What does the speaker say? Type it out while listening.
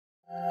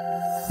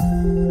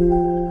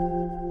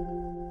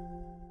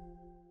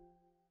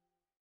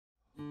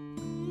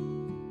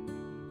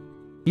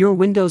Your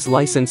Windows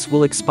license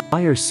will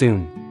expire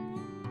soon.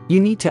 You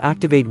need to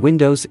activate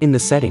Windows in the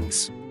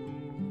settings.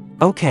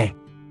 Okay.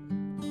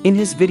 In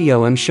his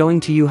video I'm showing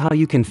to you how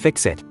you can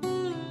fix it.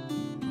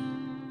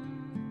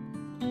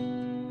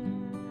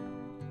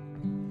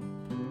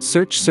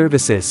 Search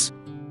Services.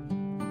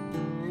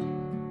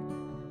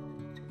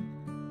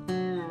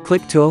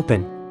 Click to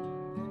open.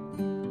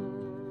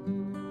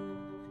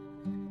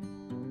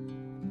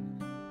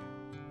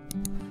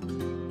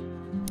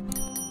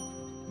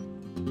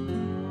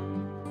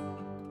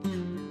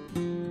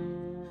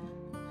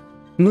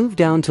 Move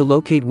down to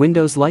locate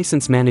Windows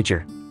License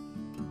Manager.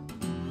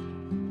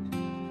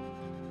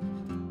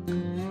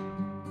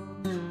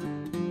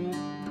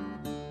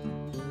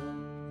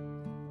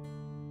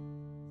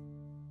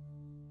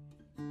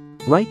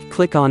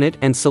 Right-click on it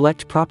and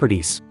select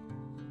Properties.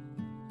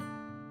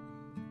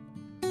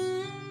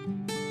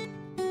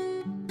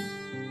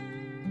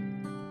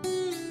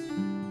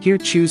 Here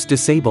choose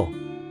Disable.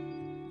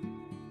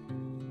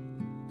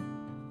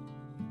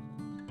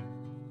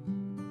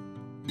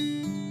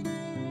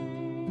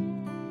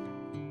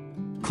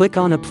 Click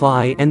on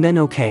Apply and then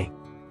OK.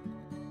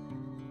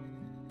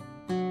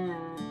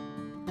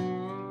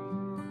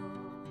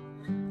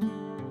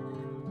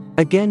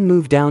 Again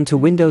move down to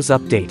Windows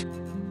Update.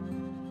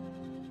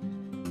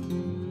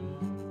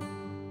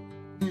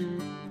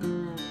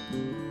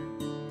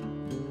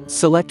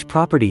 Select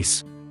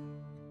Properties.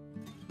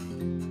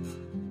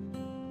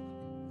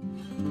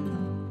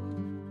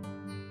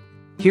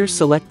 Here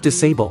select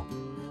Disable.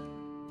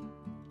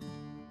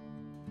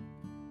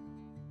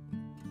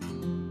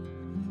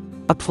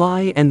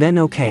 Apply and then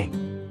OK.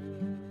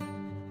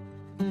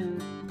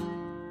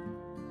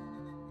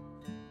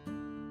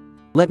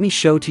 Let me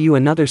show to you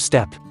another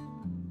step.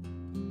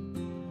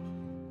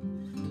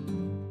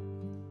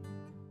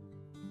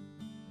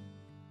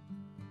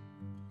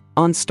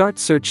 On Start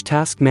Search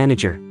Task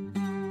Manager.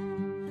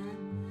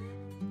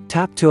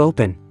 Tap to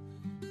open.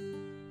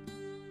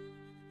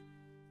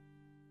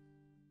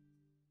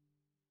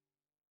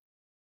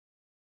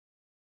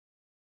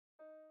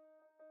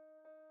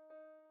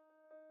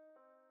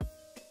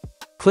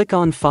 Click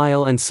on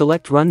File and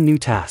select Run New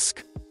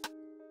Task.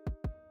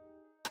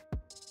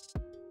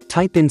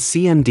 Type in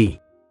CMD.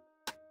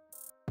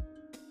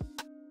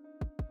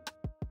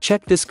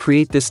 Check this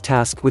Create this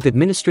task with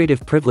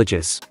administrative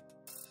privileges.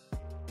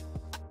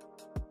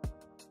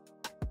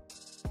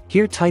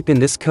 Here type in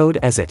this code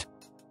as it.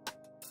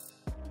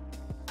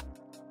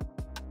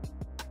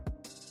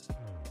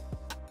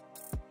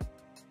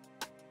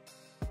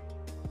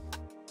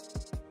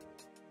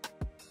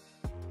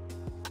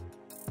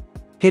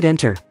 Hit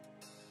Enter.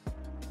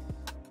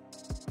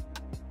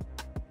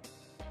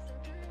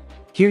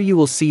 Here you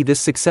will see this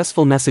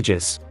successful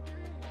messages.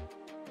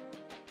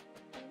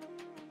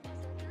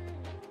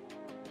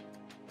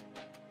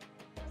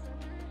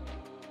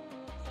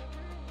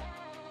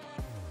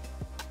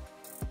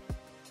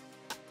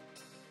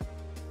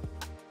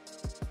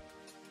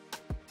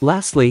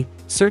 Lastly,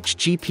 search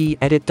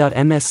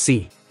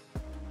gp-edit.msc.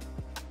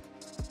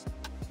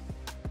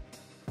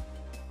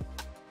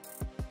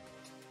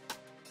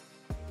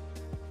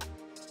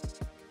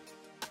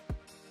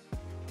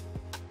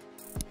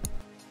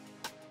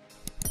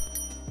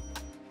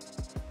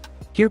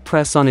 Here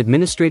press on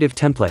Administrative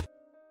Template.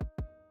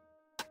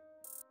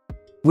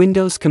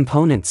 Windows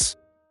Components.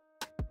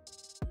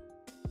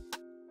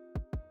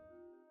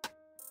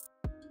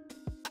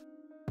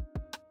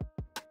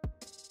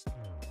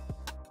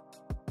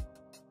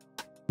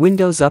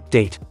 Windows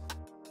Update.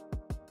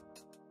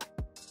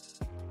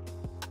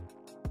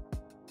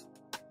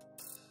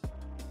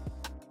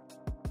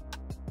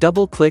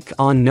 Double-click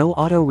on No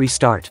Auto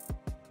Restart.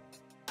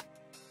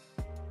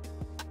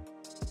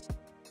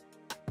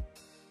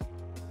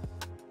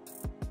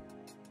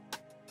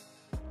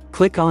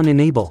 Click on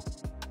Enable.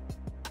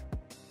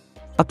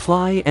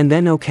 Apply and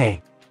then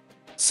OK.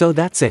 So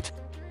that's it.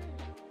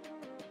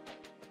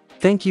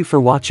 Thank you for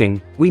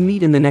watching. We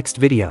meet in the next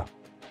video.